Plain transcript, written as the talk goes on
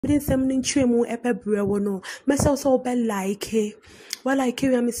Something chemu epebre no. Myself so be like it. Well, like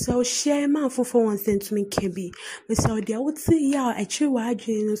you, myself share man for 1 cent me kebi. Myself dear would see ya a true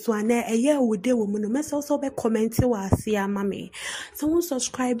wagin so a year would do woman. Myself so be commenting was see a mammy. Someone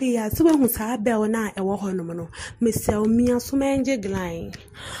subscribe ya so when was a bell na a wahonomono. Myself me a so manje gline.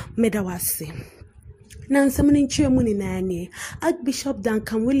 Medawasi. Nansamani Chemuni Nani, Archbishop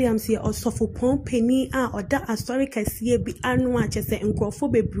Duncan Williams here or Sofo Penny or that s3x ye be annuaches and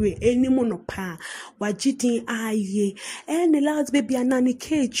crofobebri any monopa, wajitin aye, and the last baby a nanny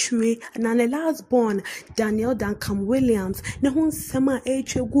tree and the last born Daniel Duncan Williams, the one summer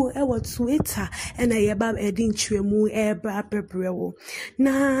age go ever Twitter and a above edin tremu ebra bebrewo.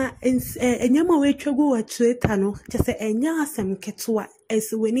 Na and yama way to go at Twitter no, just a yasam ketua.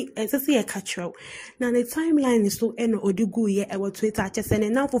 As when it as a catcher. Now the timeline is so eno odigu ye ewa Twitter just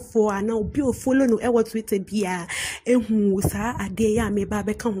and now for and now be follow no ewa Twitter bia ehu sa ade ya me ba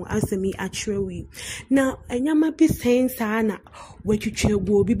beka ho answer me atrewi. Now enyama bi saying sa na wetwetwe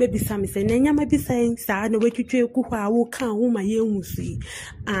go bi baby sam say enyama bi saying sa na wetwetwe ku ho a wo kan wo ma ye husi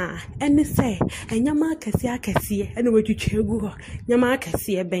ene say enyama akese ene wetwetwe go ho nyama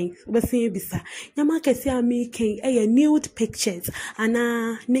akese ben obesin bisa nyama akese a making nude pictures and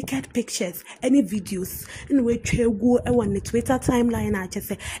naked pictures, any videos, in which you go on the Twitter timeline. I just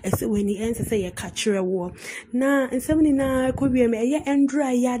say, as when he ends, say a catcher a war. Now, in 79, could be a year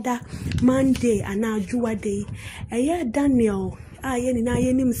Andra Yada Monday and now Jua Day, a year Daniel. Yen na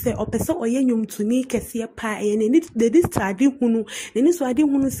yenim se opeso oyenyum tuni kese pa yen ni de this study hunu ni so ade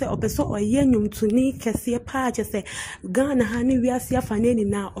hunu se opeso oyenyum tuni kese pa je se Ghana ha ni wiase afane ni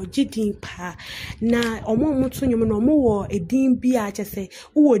na ogidin pa na omo mutu nyum no mo wo edin bi a je se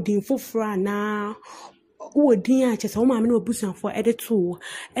wo din foforo na wo din a chese wo ma me no busanfo edeto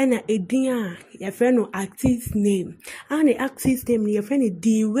ena edin a ye friend no artist name and the artist name ye friend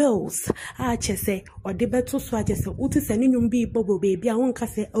D Wills a chese ode beto so a chese uti se ni nyum bi bobo baby a won ka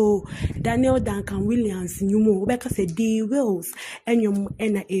se oh Daniel Duncan Williams nyum wo be ka se D Wills enyum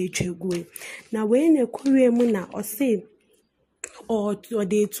ena echegwe na we na kuwe mu na o se or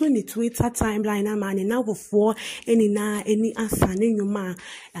the 20 Twitter timeline a man now before any asane nyuma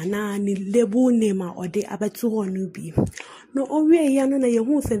na ni label name or the abeto honu bi no owe ya no na ye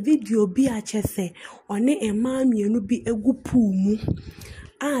hu se video bi a chese one e ma mienu bi egu pu mu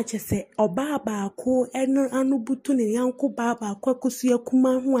a chese oba baako eno anubutu ne yanko baba kwakusu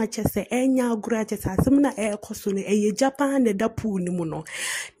akuma hu a chese enya agro a chese asem na ekoso ne eye Japan ne da pu ni mu no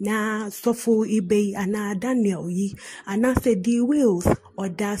na sofo ibei ana Daniel yi ana se D Wills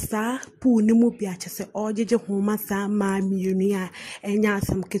odasa pu ni mu bi a chese ojeje homa sa ma mienu a enya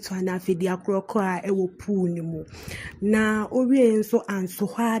asem keto na afidi akroko a ewo pu ni mu na owie nso anso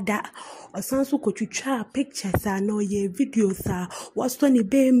hada osanso kotwitwa pictures na oye videos a wasto ni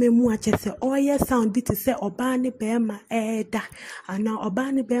be memu a chese oye sound bit se oba ne be ma eda ana oba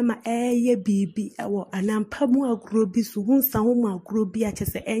ne be ma eye bibi ewo anampamu agro bi so hunsa ho mu agro bi a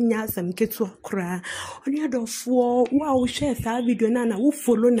chese enya asem keto akra oni adofo wa wo share sa video na wo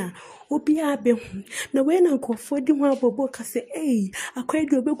follow na obi abe na we na nkofo di ho abobo ka se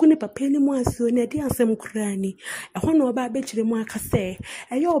akwadi obeku ne papa ni mu aso na di asem kra ni eho na oba abekire mu aka se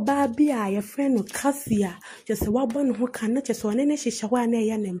oba bi a ye friend no kasia just wabo no ho kan na chese one ne hihye ho na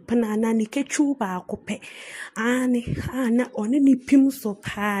ya ne mpana na ni ketwu ba akope ani ana one ni pim so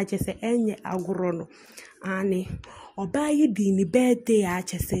pa just enye agoro no ani oba yi di ni birthday a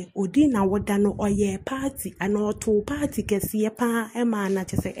chese odi na woda no oye party ana oto party kese pa ema na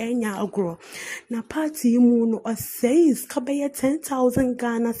chese enya agro na party mu no o says ka be 10,000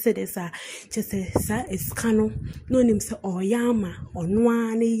 Ghana cedis a chese sa iskano no nim se oyama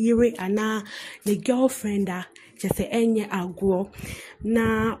onwa ne yire ana the girlfriend a chese enye agro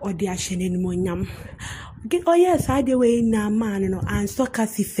na odi ahye ne monyam oye sa de we na man no anso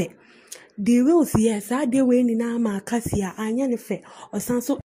kasife The Wills, yes, I did win in Ama Cassia, I never fe or some so